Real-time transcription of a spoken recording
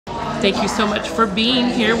Thank you so much for being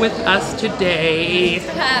here with us today.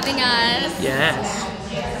 Thanks for having us. Yes.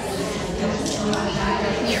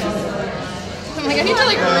 I'm like, I need to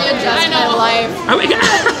like readjust my life. Oh my God.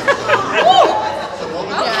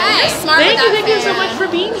 Okay. Thank you so much for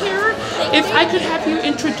being here. If I could have you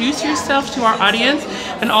introduce yourself to our audience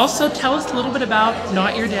and also tell us a little bit about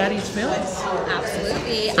Not Your Daddy's Films.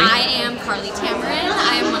 Absolutely. I am Carlye Tamaren.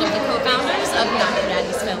 I am one of the co-founders of Not Your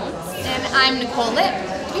Daddy's Films. And I'm Nicole Lipp.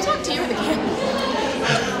 Can we talk to you with the camera?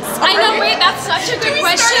 I know, wait, that's such a good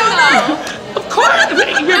question though. Of course,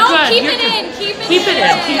 you're no, good. Keep you're it good. in. Keep it Keep in. it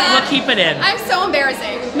in. We'll keep it in. I'm so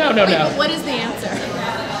embarrassing. No. What is the answer?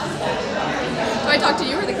 Do I talk to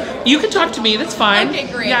you or the camera? You can talk to me. That's fine. Okay,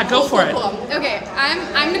 great. Yeah, go for it. Cool. Okay,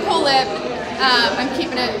 I'm Nicole Lipp. I'm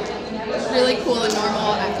keeping it really cool and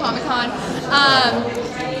normal at Comic-Con.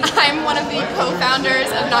 I'm one of the co-founders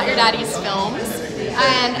of Not Your Daddy's Films.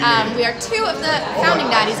 And we are two of the founding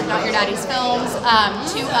daddies of Not Your Daddy's Films,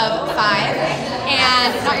 2 of 5.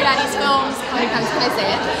 And Not Your Daddy's Films, how many times can I say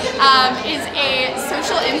it, is a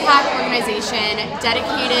social impact organization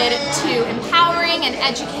dedicated to empowering and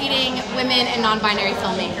educating women and non-binary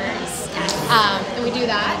filmmakers. And we do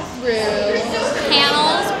that through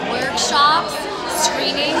panels, workshops,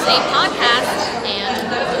 screenings, a podcast,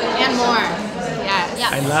 and more.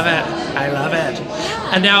 Yes. I love it. I love it.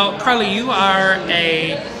 And now, Carlye, you are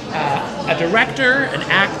a director, an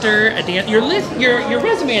actor, a dancer. Your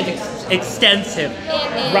resume is extensive.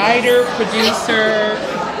 Writer, producer,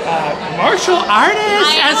 martial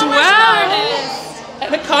artist as well,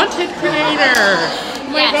 and a content creator. Oh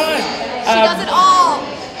my God. She does it all.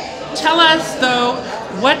 Tell us though,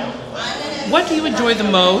 what do you enjoy the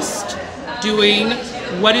most doing?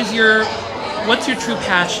 What's your true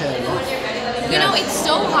passion? You know, it's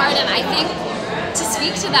so hard, and I think to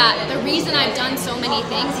speak to that, the reason I've done so many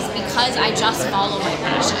things is because I just follow my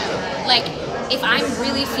passion. Like, if I'm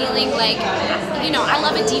really feeling like, you know, I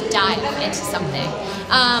love a deep dive into something.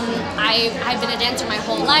 I've been a dancer my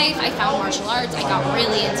whole life. I found martial arts. I got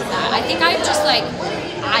really into that. I think I'm just like,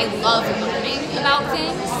 I love learning about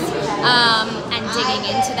things and digging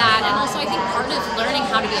into that. And also I think part of learning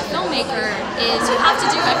how to be a filmmaker is you have to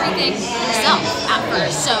do everything yourself at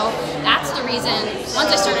first. So that's the reason, once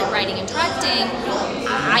I started writing and directing,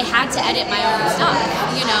 I had to edit my own stuff,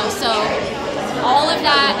 you know, so all of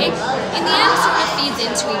that, in the end, sort of feeds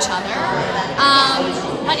into each other,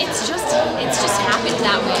 but it's just happened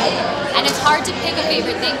that way, and it's hard to pick a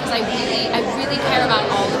favorite thing because I really care about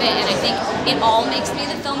all of it, and I think it all makes me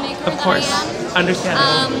the filmmaker that I am.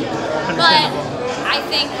 Understandable. But I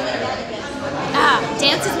think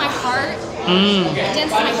dance is my heart. Dance is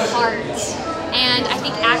my heart. And I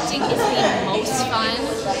think acting is the most fun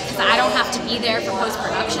because I don't have to be there for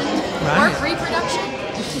post-production or pre-production.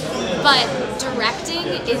 But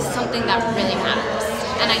directing is something that really matters.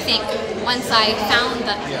 And I think once I found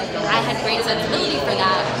that I had great sensibility for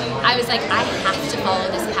that, I was like, I have to follow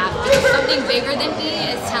this path because something bigger than me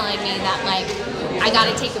is telling me that, like, I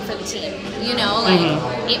gotta take it for the team. You know, like,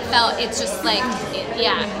 it's just like,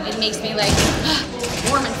 it makes me like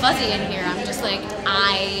warm and fuzzy in here. I'm just like,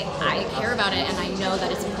 I care about it, and I know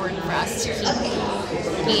that it's important for us to keep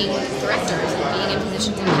being directors and being in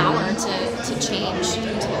positions of power to change,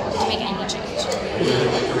 to make any change.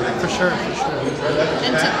 For sure.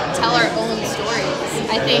 And to tell our own stories.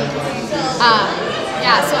 I think,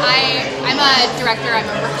 so I'm a director, I'm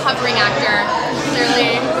a recovering actor,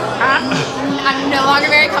 clearly. I'm no longer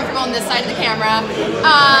very comfortable on this side of the camera.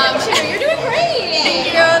 You're doing great.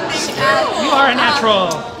 Thank you. You are a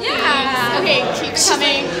natural. Yeah. Okay, keep it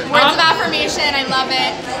coming. Words of affirmation. I love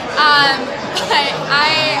it. I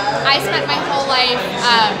spent my whole life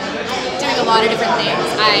doing a lot of different things.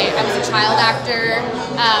 I was a child actor.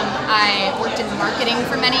 I worked in marketing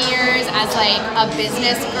for many years as like a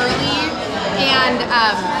business girly. And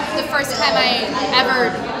the first time I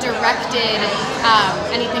ever directed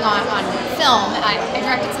anything on film, I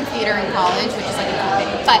directed some theater in college, which is like a good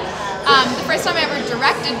thing. But the first time I ever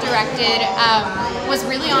directed was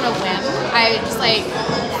really on a whim. I just like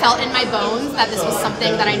felt in my bones that this was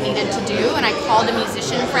something that I needed to do, and I called a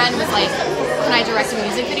musician friend, was like, can I direct a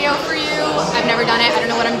music video for you? I've never done it, I don't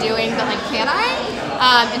know what I'm doing, but like, can I?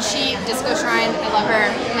 And she, Disco Shrine, I love her,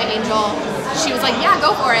 my angel, she was like, yeah,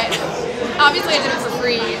 go for it. Obviously I did it for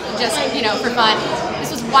free, just, you know, for fun.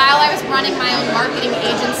 This was while I was running my own marketing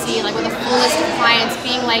agency, like with a full list of clients,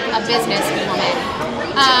 being like a business woman.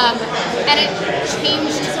 And it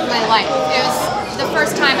changed my life. It was the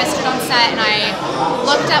first time I stood on set and I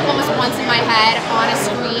looked at what was once in my head on a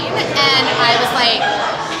screen, and I was like,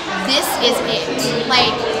 this is it.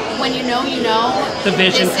 Like, when you know, the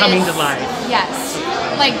vision coming to life. Yes.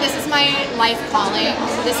 Like, this is my life calling.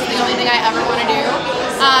 This is the only thing I ever want to do.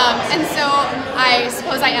 And so I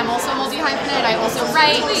suppose I am also multi-hyphenate. I also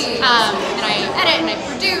write, and I edit, and I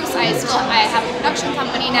produce. I have a production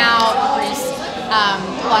company now. I produce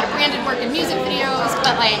a lot of branded work and music videos,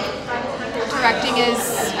 but like, directing is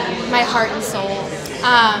my heart and soul.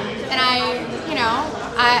 And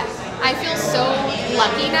I feel so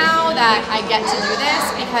lucky now that I get to do this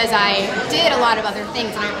because I did a lot of other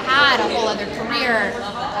things and I've had a whole other career,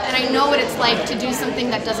 and I know what it's like to do something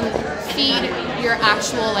that doesn't feed your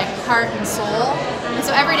actual like heart and soul. And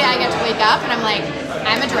so every day I get to wake up and I'm like,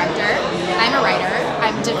 I'm a director, I'm a writer,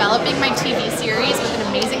 I'm developing my TV series with an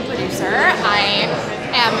amazing producer, I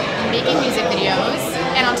am making music videos,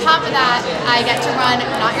 and on top of that, I get to run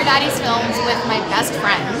Not Your Daddy's Films with my best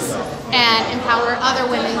friends and empower other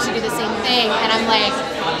women to do the same thing. And I'm like,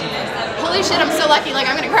 holy shit, I'm so lucky, like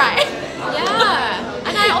I'm gonna cry. Yeah.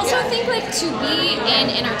 And I also think like to be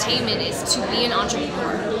in entertainment is to be an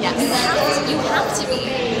entrepreneur. Yes. You have to be.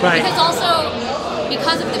 Right.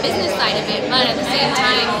 Because of the business side of it, but at the same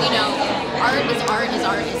time, art is art is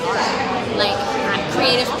art is art. Like,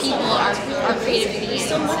 creative people are creative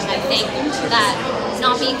beings, and I think that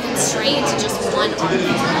not being constrained to just one art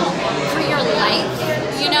form for your life,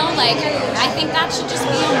 I think that should just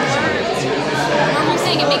be a more normal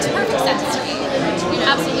thing. It makes perfect sense to me.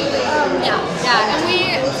 Absolutely. Yeah. Yeah, and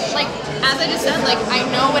we, like, as I just said, like, I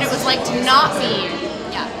know what it was like to not be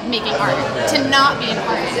making art, to not be an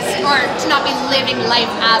artist, or to not be living life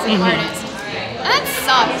as an artist. And that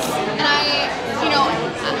sucks. And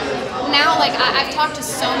now, like, I've talked to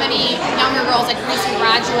so many younger girls, like recent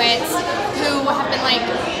graduates, who have been like,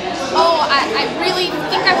 oh, I really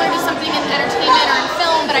think I want to do something in entertainment or in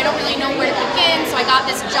film, but I don't really know where to begin, so I got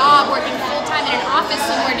this job working full-time in an office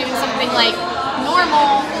somewhere doing something, like,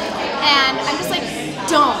 normal, and I'm just like,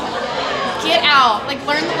 don't. Get out. Like,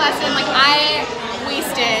 learn the lesson. Like, I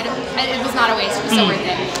wasted, and it was not a waste, it was so worth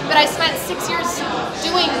it, but I spent 6 years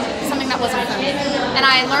doing something that wasn't for me, and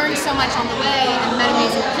I learned so much on the way and met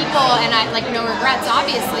amazing people, and I, like, no regrets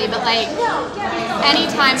obviously, but like,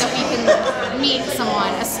 anytime that we can meet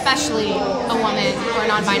someone, especially a woman or a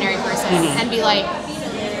non-binary person, and be like,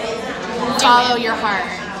 follow your heart,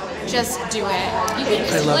 just do it. You can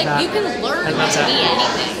you can learn to be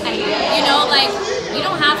anything. You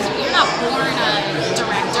don't have to. You're not born a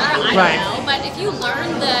director. I don't know. But if you learn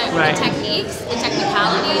the techniques, the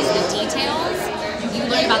technicalities, the details, you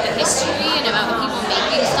learn about the history and about the people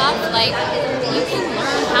making stuff. Like, you can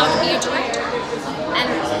learn how to be a director. And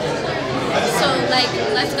so, like,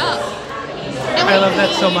 let's go. I love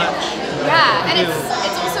that so much. Yeah, and it's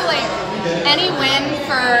also like, any win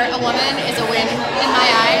for a woman is a win in my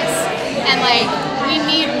eyes, and like, we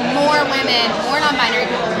need more women, more non-binary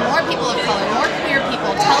people, more people of color, more queer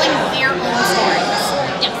people telling their own stories.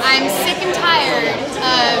 Yes. I'm sick and tired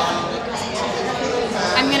of,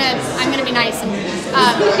 I'm gonna be nice, and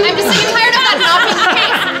I'm just sick and tired of that not being the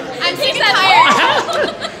case. I'm sick and tired.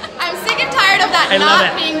 I'm sick and tired of that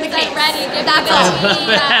not being the case. That's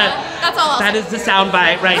all. That is the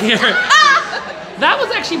soundbite right here. That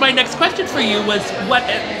was actually my next question for you, was what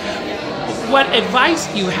advice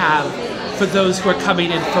do you have for those who are coming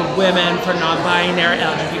in, for women, for non-binary,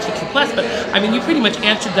 LGBTQ+, but I mean, you pretty much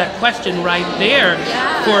answered that question right there.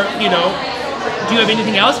 Yeah. For, do you have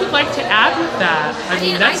anything else you'd like to add with that? I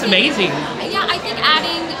mean, that's amazing. Yeah, I think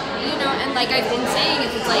adding, and like I've been saying,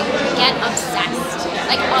 it's like, get obsessed.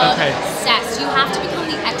 Like, obsessed. You have to become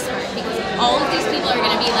the expert, because all of these people are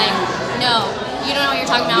going to be like, no, you don't know what you're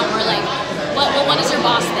talking about, or like, what does your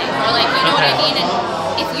boss think? Or like, you know what I mean? And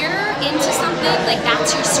if you're into something, like,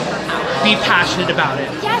 that's your superpower. Be passionate about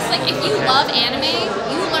it. Yes, like, if you love anime,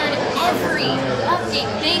 you learn every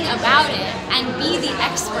thing about it and be the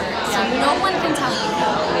expert, so no one can tell you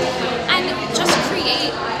no. And just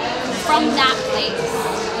create from that place,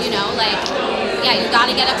 like, yeah, you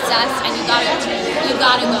gotta get obsessed, and you gotta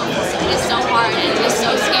go. It is so hard, and it is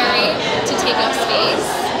so scary to take up space,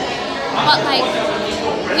 but like,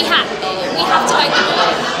 we have to bite the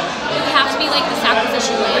bullet. We have to be like the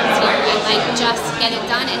sacrificial lambs here, and like, just get it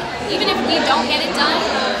done. And even if we don't get it done,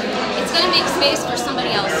 it's gonna make space for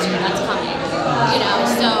somebody else too that's coming.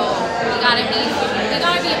 So we gotta be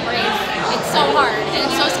brave. It's so hard and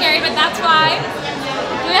it's so scary, but that's why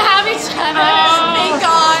we have each other. Thank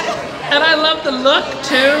God. And I love the look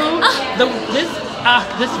too. I'm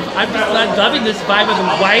loving this vibe of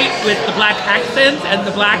the white with the black accents and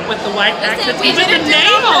the black with the white accents. Even the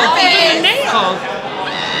nails.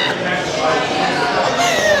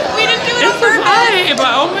 We didn't do it It's on purpose. a vibe.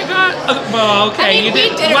 Oh my God. Well, okay. I mean,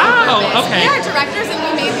 we did it on purpose. Okay. We are directors, and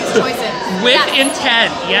we made these choices. With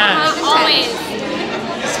intent, yes. Always.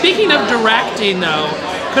 Speaking of directing, though,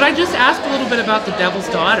 could I just ask a little bit about The Devil's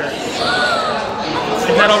Daughter?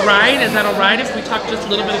 Is that all right? Is that all right if we talk just a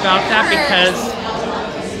little bit about that? Because,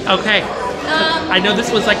 okay, I know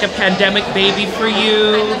this was like a pandemic baby for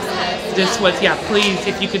you. This was, yeah, please,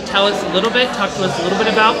 if you could tell us a little bit, talk to us a little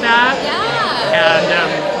bit about that.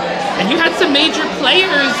 Yeah. And you had some major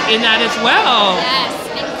players in that as well. Yes.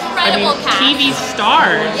 Incredible cast. TV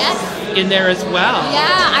stars in there as well.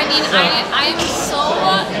 Yeah, I mean, I am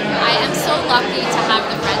so lucky to have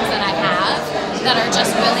the friends that I have that are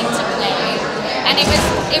just willing to play. And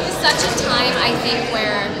it was such a time, I think,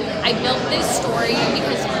 where I built this story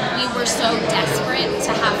because we were so desperate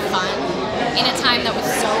to have fun in a time that was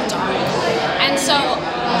so dark. And so,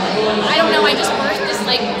 I don't know, I just birthed this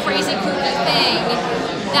like crazy kooky thing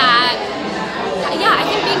that, yeah, I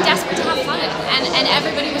think being desperate to have fun. And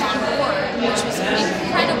everybody was on board, which was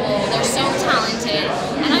incredible. They're so talented.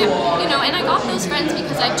 And I got those friends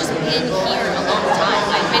because I've just been here a long time.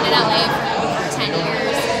 I've been in LA for 10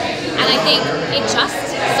 years. And I think it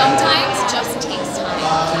sometimes just takes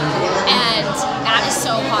time. And that is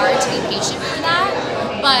so hard to be patient for that.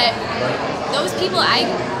 But those people I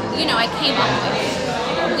came up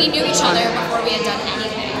with, we knew each other before we had done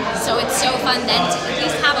anything. So it's so fun then to at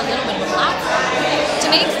least have a little bit of a platform to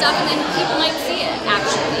make stuff, and then people might see it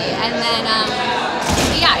actually. And then,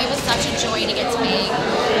 yeah, it was such a joy to get to make.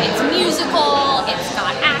 It's musical, it's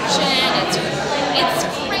got action, it's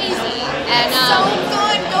crazy. And so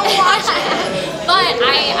good, go watch it. But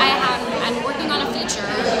I'm working on a feature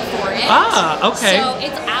for it. Ah, okay. So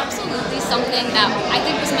it's absolutely something that I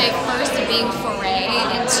think was my first big foray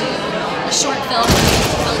into a short film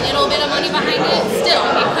with a little bit of money behind it. Still,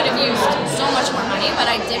 it could have used so much more money, but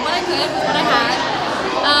I did what I could with what I had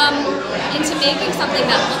into making something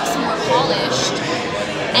that looks more polished.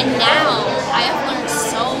 And now I have learned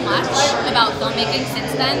so much about filmmaking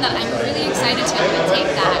since then that I'm really excited to be able to take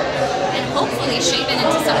that and hopefully shape it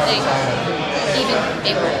into something even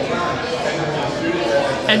bigger.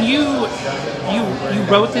 And you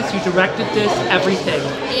wrote this, you directed this, everything.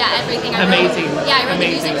 Yeah, everything. Amazing. I wrote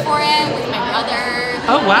Amazing. the music for it with my brother.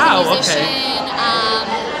 Oh wow, who's a musician,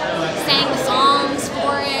 okay. Sang the songs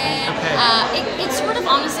for it. Okay. It sort of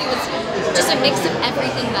honestly was just a mix of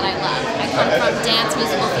everything that I love. I come from dance,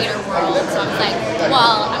 musical theater world, so I was like,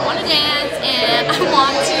 well, I want to dance, and I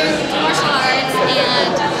want to do martial arts,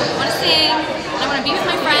 and I want to sing, and I want to be with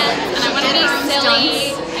my friends, and I want to be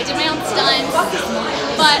silly. I did my own stunts,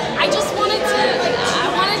 but I just wanted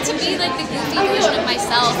to be like the goofy version of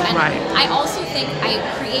myself, and I also think I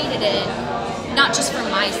created it not just for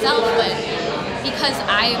myself, but because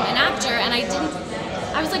I'm an actor, and I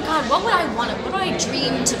was like, God, what would I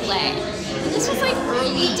dream to play? And this was like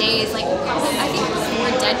early days, like probably I think before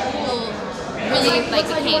Deadpool really like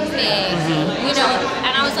became big, you know.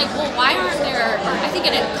 And I was like, well, why aren't there? I think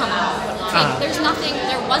it had come out. Like,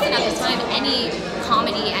 there wasn't at the time any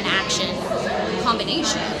comedy and action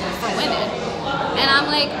combination for women. And I'm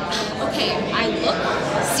like, okay, I look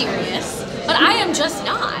serious, but I am just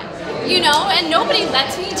not, you know, and nobody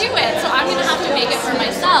lets me do it, so I'm gonna have to make it for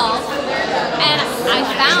myself. And I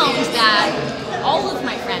found that all of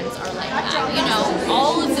my friends are like that, you know,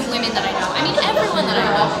 all of the women that I know, I mean, everyone that I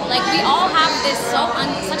know, like, we all have this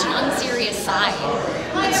such an unserious side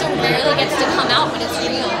that so rarely gets to come out when it's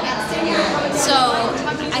real. So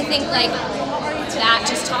I think, like, that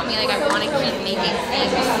just taught me, like, I want to keep making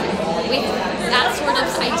things with that sort of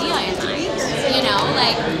idea in mind, you know,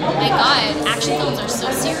 like, my God, action films are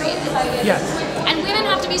so serious. Yes. And women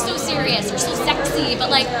have to be so serious or so sexy, but,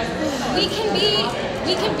 like, we can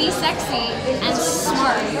be sexy and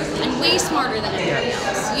smart and way smarter than everybody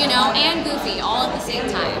else, you know, and goofy all at the same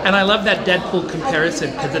time. And I love that Deadpool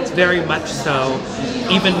comparison because it's very much so,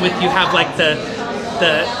 even with you have like the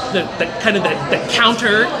kind of the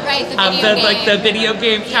counter of the video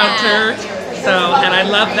game counter. So, and I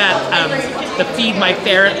love that the feed my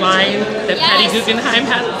ferret line that Patty Guggenheim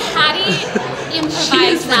has. Patty improvised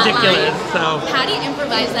She's that ridiculous. line. So Patty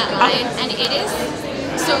improvised that line, and it is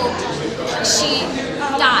so. She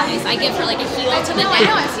dies. I give her like a heel to the neck. I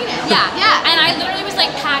know, I've seen it. Yeah. And I literally was like,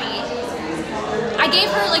 Patty. I gave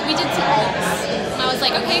her like we did some alts. And I was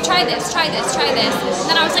like, okay, try this. And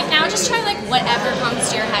then I was like, now just try like whatever comes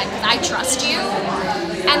to your head because I trust you.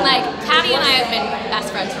 And like Patty and I have been best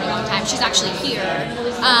friends for a long time. She's actually here,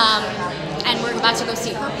 and we're about to go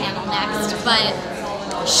see her panel next. But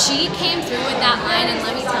she came through with that line, and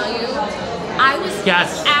let me tell you, I was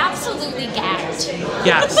absolutely gagged.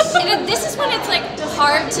 Yes. And this is when it's like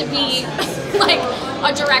hard to be like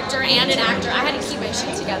a director and an actor. I had to keep my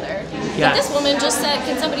shit together. Yes. But this woman just said,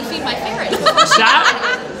 "Can somebody feed my ferret?"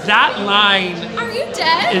 That line Are you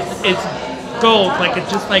dead? is gold. Like it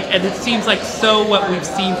just like, and it seems like so what we've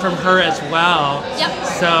seen from her as well. Yep.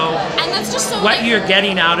 So And that's just so what like, you're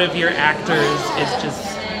getting out of your actors is just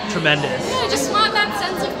tremendous. I just want that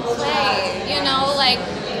sense of play, you know, like,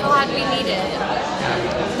 God, we need it.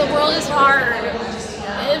 The world is hard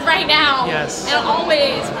right now. Yes. And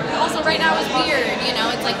always. Also, right now is weird, you know,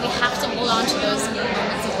 it's like we have to hold on to those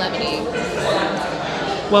moments of levity.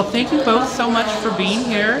 Well, thank you both so much for being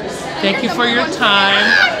here. Thank you for your time.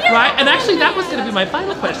 Right, and actually that was going to be my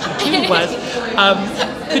final question too, was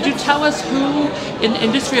could you tell us who in the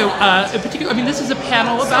industry, in particular, I mean this is a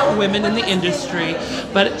panel about women in the industry,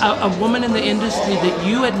 but a woman in the industry that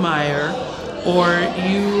you admire or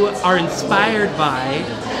you are inspired by,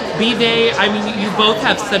 be they, I mean you both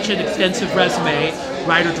have such an extensive resume,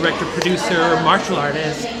 writer, director, producer, martial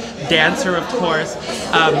artist, dancer of course,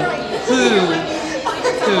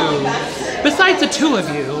 who, besides the two of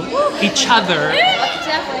you, each other,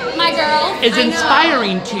 My girl is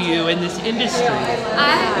inspiring to you in this industry.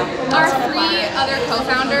 Our three other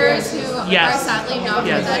co-founders who Yes. are sadly not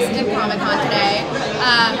Yes. with us in Comic-Con today,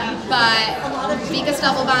 but Vika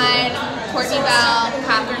Stubblebine, Courtney Bell,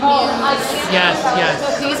 Catherine Hughes. Yes, yes.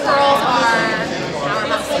 These girls are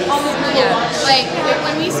powerhouses. Yeah. Like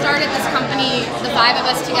when we started this company, the five of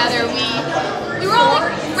us together, we were all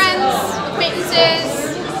like friends,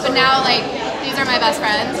 acquaintances, but now like these are my best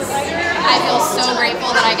friends. I feel so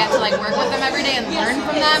grateful that I get to like work with them every day and learn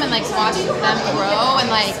from them and like watch them grow, and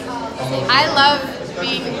like I love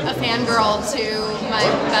being a fangirl to my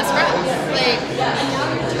best friends. Like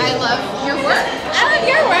I love your work. I love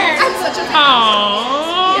your work. I'm such a fan.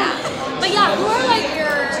 Aww. Yeah. But yeah, who are like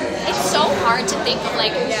it's so hard to think of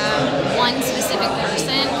like one specific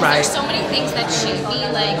person. 'Cause Right. There's so many things that should be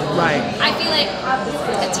like. Right. I feel like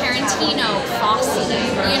a Tarantino, Fosse,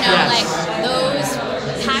 you know, Yes. like those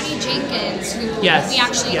Patty Jenkins, who Yes, we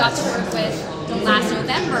actually got yes. to work with last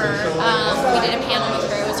November. We did a panel with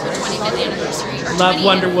her. It was her 25th anniversary. Or Love 20th.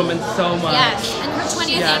 Wonder Woman so much. Yes, and her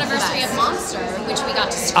 20th Yes. anniversary of Monster, which we got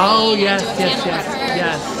to screen Oh, yes, and do a yes, panel yes, with her.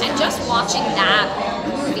 yes. And just watching that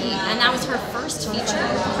movie, and that was her first feature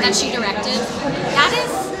that she directed, that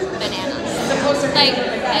is bananas. Like,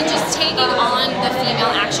 and just taking on the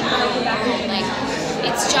female action hero world, like,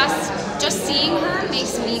 it's just seeing her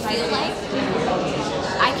makes me feel like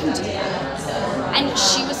I can do that. And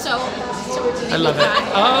she was so I love it.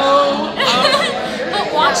 Oh.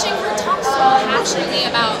 But watching her talk so passionately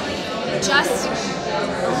about just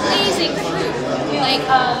blazing through, like,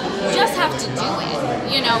 you just have to do it,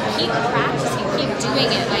 you know, keep practicing, keep doing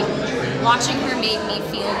it. Like, watching her made me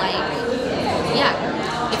feel like, yeah,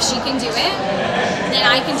 if she can do it, then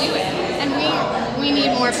I can do it. And we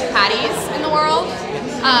need more Patties in the world,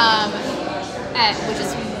 which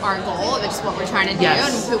is our goal, which is what we're trying to do, Yes,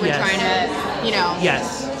 and who we're yes. trying to, you know,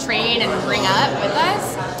 Yes. train and bring up with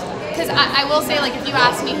us. Because I will say, like, if you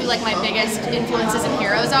ask me who like my biggest influences and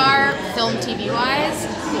heroes are, film, TV wise,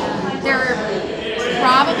 they're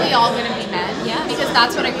probably all going to be men. Yeah. Because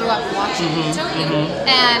that's what I grew up watching. Totally.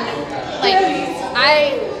 And like,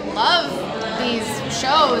 I love these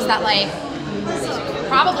shows that like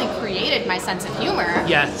probably created my sense of humor.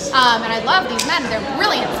 Yes. And I love these men. They're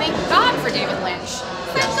brilliant. Thank God for David Lynch.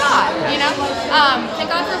 Thank God, you know? Thank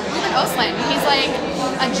God for Ruben Östlund. He's like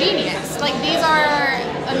a genius. Like, these are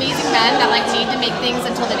amazing men that like need to make things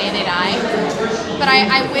until the day they die. But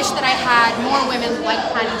I wish that I had more women like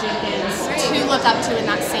Patty Jenkins to look up to in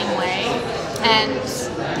that same way. And,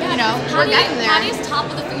 you know, we're getting there. Patty's top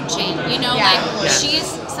of the food chain, you know, Yeah. like Yeah. she's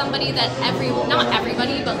somebody that not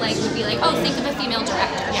everybody, but like would be like, oh, think of a female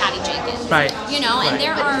director, Patty Jenkins. Right. You know, and Right.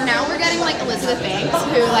 there are Now we're getting like Elizabeth Banks,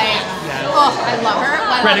 who like, oh, I love her.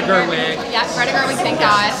 I Greta love her. Gerwig. Yeah, Greta Gerwig, thank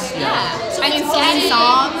God. yeah. So I mean, it's singing getting-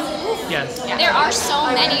 songs. Yes. Yeah. There are so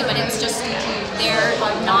many, but it's just they're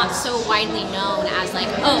not so widely known as like,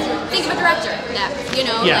 oh, think of a director that, you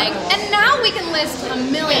know, Yeah. like And now we can list a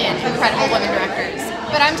million incredible women directors.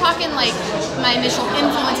 But I'm talking like my initial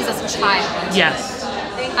influences as a child. Yes.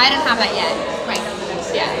 I didn't have that yet. right.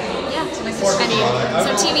 Yeah. Yeah. I mean,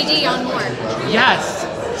 So TBD on more. Yes.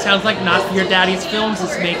 Sounds like Not Your Daddy's Films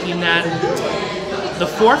is making that the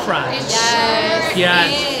forefront. Yes. Yes.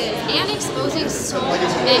 It is. And exposing so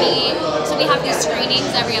many. So we have these screenings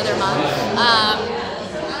every other month.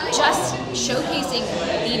 Just showcasing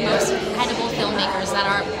the most incredible filmmakers that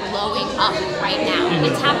are blowing up right now.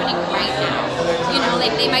 It's happening right now. You know,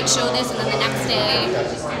 like they might show this and then the next day,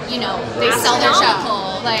 you know, They sell their show.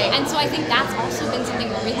 astronomical. Like- and so I think that's also been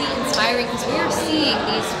something really inspiring because we are seeing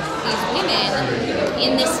these women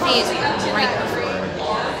in this phase right before.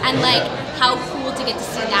 and like how cool to get to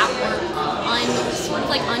see that work sort of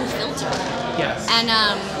like unfiltered. Yes. And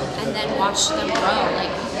then watch them grow.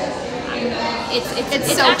 Like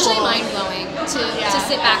it's so actually cool. mind blowing to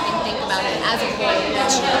sit back and think about it as a whole.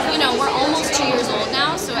 Which, you know, we're almost 2 years old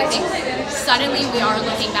now, so I think suddenly we are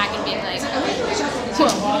looking back and being like,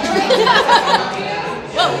 whoa.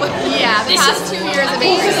 Yeah, the past 2 years have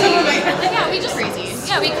been crazy. Yeah, we just crazy.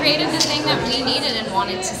 Yeah, we created the thing that we needed and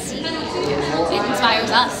wanted to see. It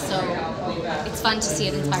inspires us, so it's fun to see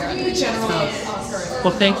it inspire others.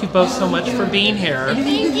 Well, thank you both so much for being here.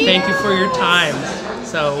 Thank you for your time.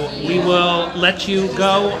 So we will let you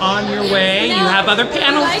go on your way. You have other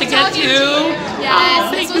panels to get to.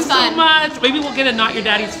 Yes, thank this you was so fun. much. Maybe we'll get a Not Your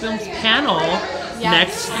Daddy's Films panel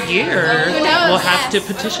next year. Who knows? We'll have to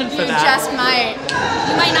petition for You that. just might.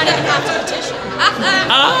 You might not even have to petition.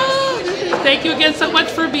 Oh, thank you again so much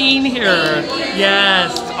for being here.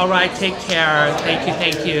 Yes. All right. Take care. Thank you.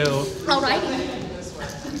 Thank you. All right.